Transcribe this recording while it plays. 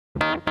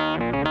Hey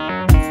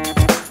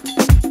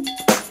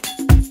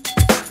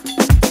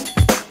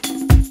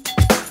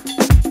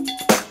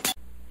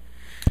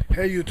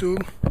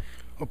YouTube,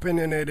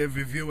 opinionated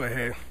reviewer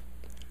here,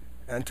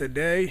 and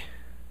today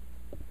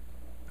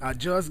I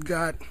just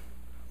got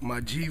my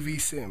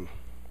Gevey Sim.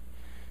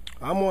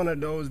 I'm one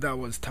of those that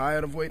was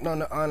tired of waiting on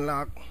the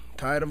unlock,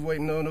 tired of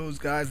waiting on those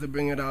guys to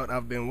bring it out.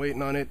 I've been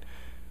waiting on it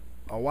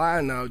a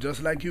while now,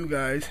 just like you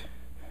guys,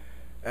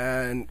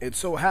 and it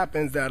so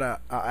happens that I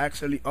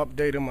actually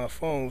updated my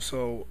phone,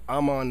 so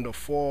I'm on the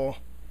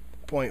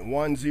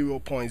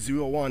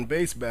 4.10.01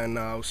 baseband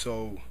now,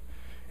 so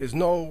there's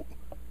no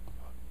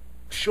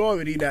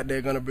surety that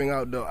they're gonna bring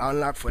out the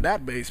unlock for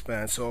that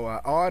baseband. So I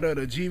ordered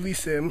a Gevey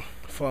Sim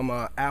from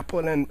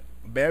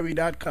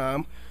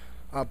AppleNBerry.com.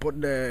 I'll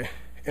put the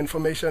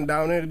information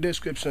down in the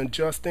description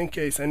just in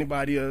case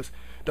anybody else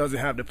doesn't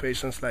have the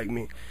patience like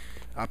me.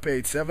 I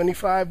paid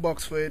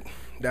 $75 for it.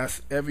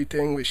 That's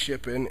everything with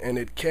shipping, and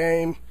it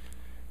came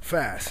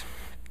fast.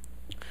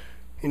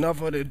 Enough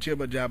of the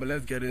jibber jabber,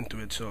 let's get into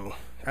it. So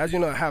as you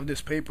know, I have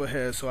this paper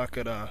here so I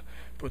could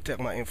protect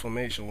my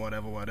information,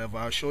 whatever.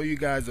 I'll show you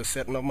guys the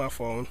setting of my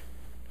phone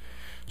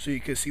so you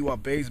can see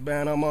what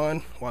baseband I'm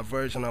on, what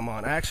version I'm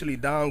on. I actually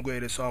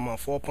downgraded, so I'm on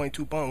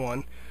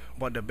 4.2.1,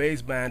 but the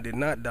baseband did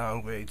not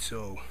downgrade.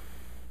 So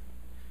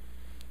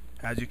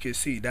as you can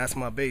see, that's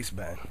my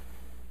baseband.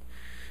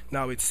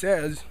 Now it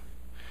says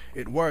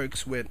it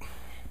works with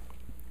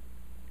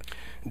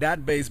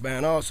that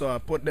baseband also. I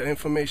put the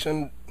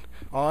information,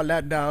 all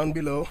that down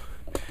below,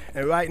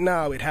 and right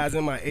now it has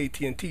in my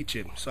at&t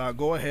chip, so I'll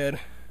go ahead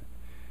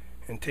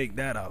and take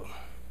that out.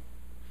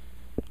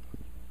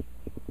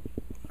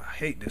 I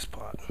hate this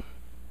part.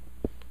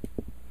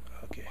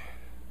 Okay.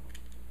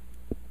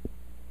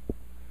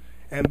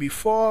 And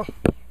before,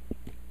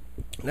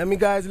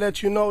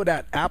 let you know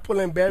that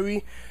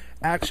AppleNBerry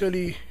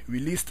actually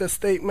released a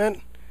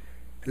statement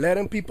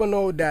letting people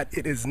know that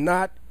it is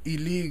not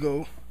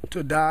illegal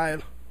to dial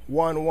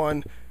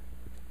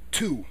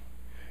 112.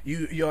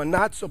 You're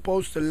not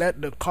supposed to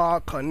let the call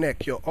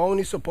connect. You're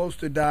only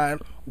supposed to dial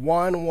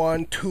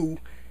 112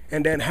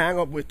 and then hang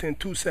up within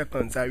 2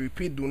 seconds. I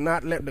repeat, do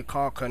not let the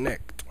call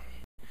connect.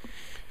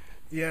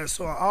 Yeah,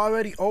 so I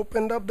already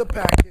opened up the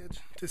package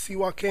to see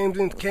what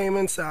came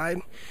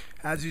inside.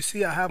 As you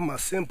see, I have my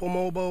Simple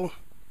Mobile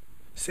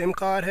SIM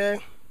card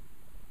here.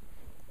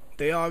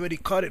 They already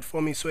cut it for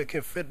me so it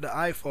can fit the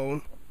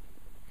iPhone.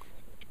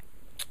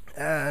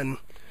 And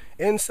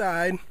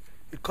inside,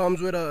 it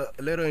comes with a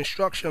little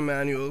instruction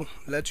manual,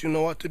 lets you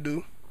know what to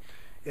do.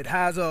 It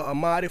has a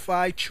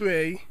modified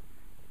tray.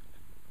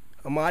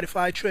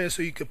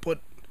 So you can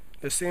put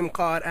the SIM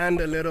card and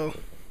the little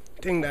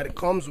thing that it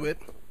comes with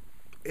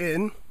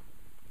in,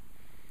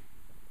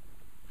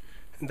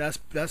 and that's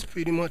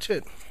pretty much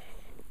it.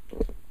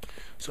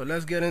 So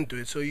let's get into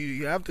it. So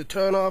you have to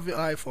turn off your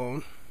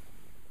iPhone.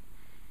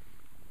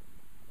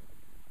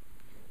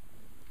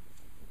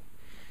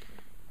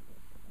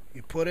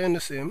 You put in the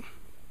SIM.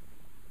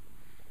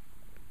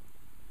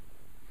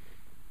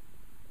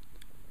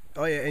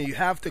 Oh yeah, and you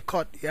have to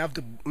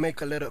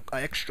make a little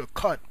extra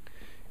cut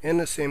in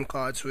the SIM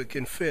card so it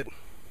can fit.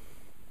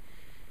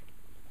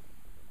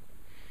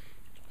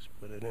 Let's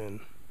put it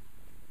in.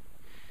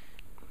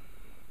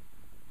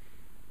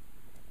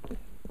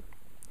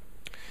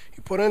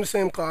 You put in the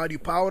SIM card, you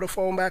power the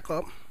phone back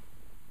up.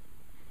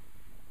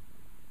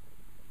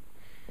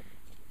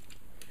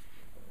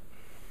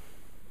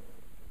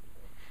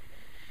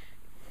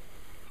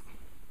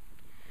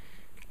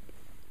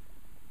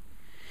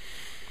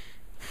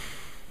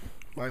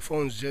 My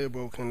phone's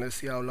jailbroken. Let's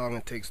see how long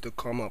it takes to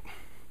come up.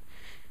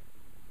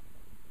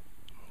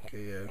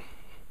 Okay, yeah.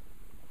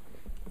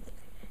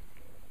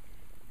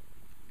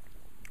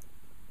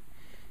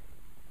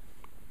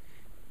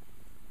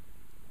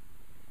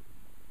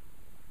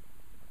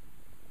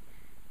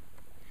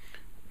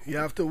 You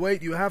have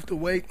to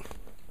wait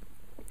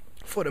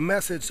for the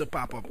message to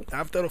pop up.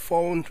 After the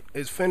phone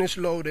is finished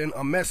loading,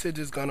 a message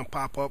is gonna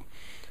pop up,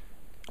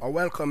 a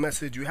welcome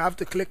message. You have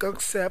to click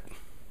accept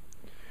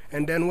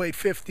and then wait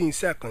 15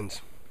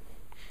 seconds.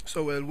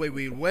 So we'll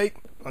wait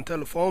until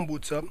the phone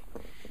boots up.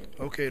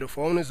 Okay, the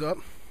phone is up.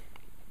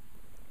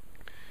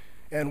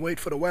 And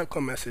wait for the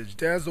welcome message.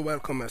 There's the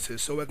welcome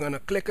message. So we're gonna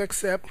click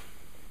accept,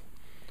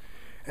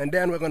 and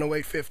then we're gonna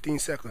wait 15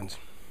 seconds.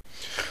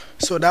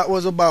 So that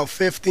was about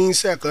 15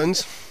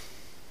 seconds.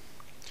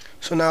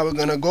 So now we're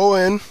gonna go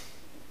in.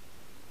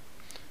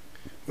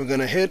 We're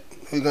gonna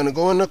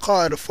go in the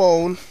car, the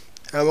phone,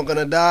 and we're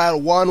gonna dial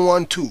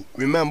 112.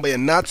 Remember, you're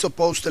not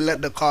supposed to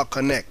let the call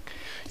connect.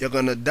 You're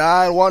gonna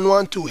dial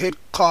 112, hit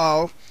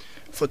call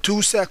for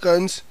 2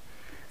 seconds,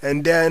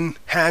 and then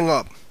hang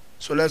up.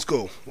 So let's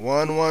go.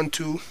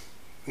 112.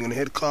 We're gonna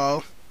hit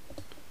call.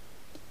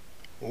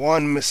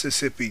 1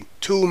 Mississippi,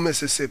 2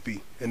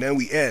 Mississippi, and then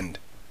we end.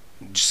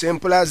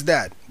 Simple as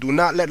that. Do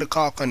not let the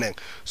call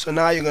connect. So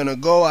now you're gonna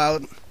go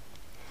out.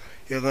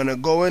 You're gonna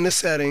go in the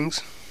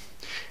settings,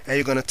 and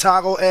you're gonna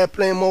toggle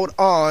airplane mode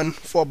on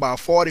for about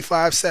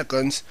 45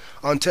 seconds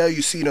until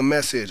you see the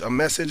message. A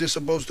message is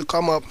supposed to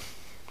come up.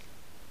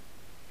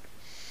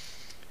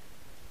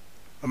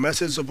 A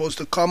message is supposed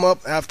to come up.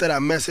 After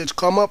that message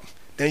come up,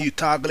 then you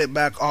toggle it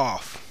back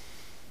off.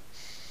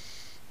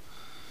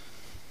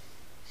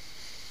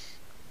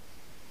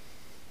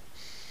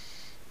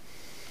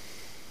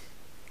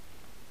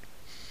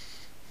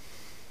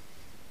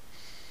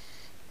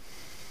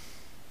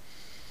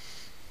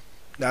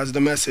 That's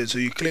the message. So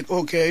you click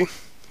OK,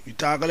 you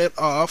toggle it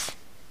off,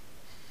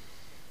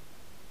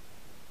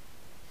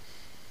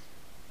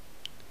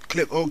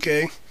 click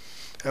OK,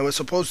 and we're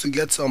supposed to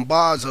get some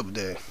bars up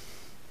there.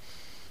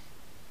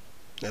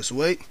 Let's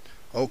wait.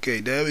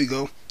 Okay, there we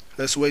go.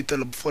 Let's wait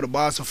for the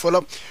bars to fill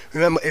up.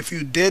 Remember, if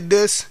you did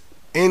this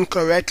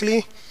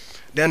incorrectly,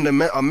 then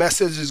a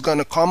message is going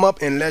to come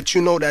up and let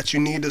you know that you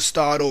need to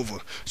start over.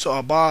 So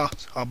our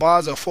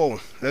bars are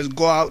full. Let's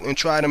go out and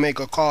try to make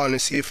a call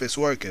and see if it's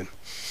working.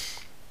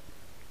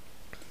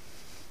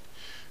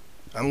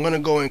 I'm going to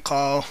go and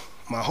call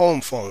my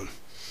home phone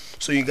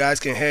so you guys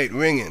can hear it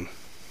ringing.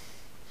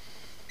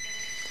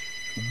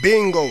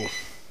 Bingo.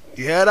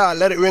 You hear that?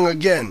 Let it ring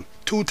again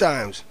 2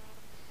 times.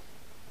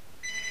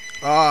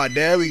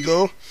 There we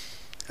go.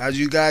 As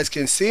you guys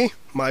can see,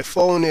 my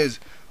phone is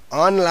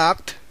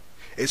unlocked,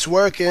 it's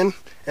working,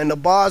 and the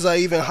bars are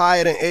even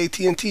higher than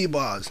AT&T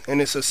bars,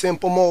 and it's a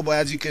Simple Mobile.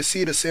 As you can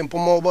see, the Simple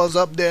Mobile is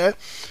up there.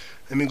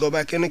 Let me go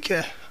back in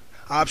the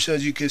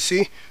options. You can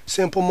see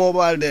Simple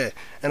Mobile there,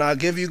 and I'll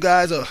give you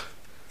guys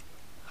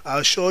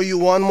I'll show you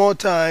one more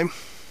time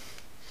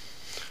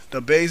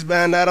the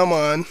baseband that I'm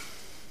on.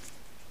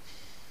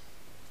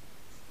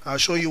 I'll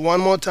show you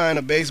one more time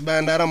the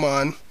baseband that I'm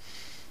on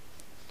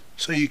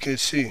so you can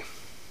see.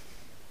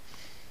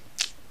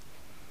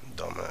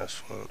 Dumbass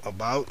phone.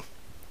 About.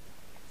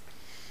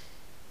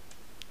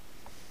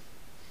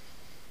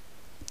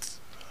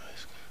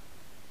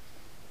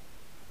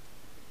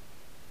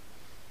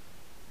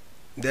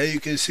 There you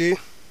can see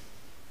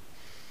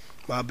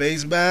my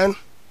baseband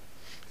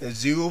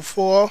is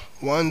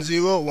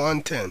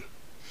 0410.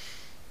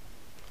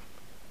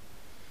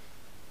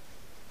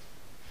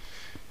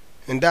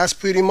 And that's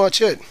pretty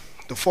much it.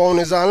 The phone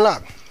is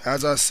unlocked.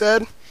 As I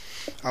said,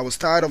 I was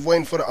tired of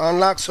waiting for the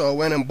unlock, so I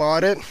went and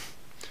bought it.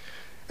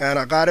 And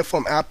I got it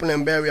from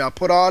AppleNBerry. I'll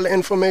put all the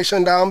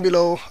information down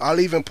below. I'll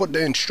even put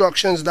the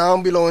instructions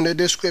down below in the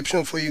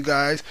description for you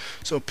guys.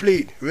 So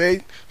please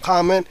rate,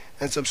 comment,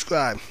 and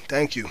subscribe.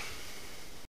 Thank you.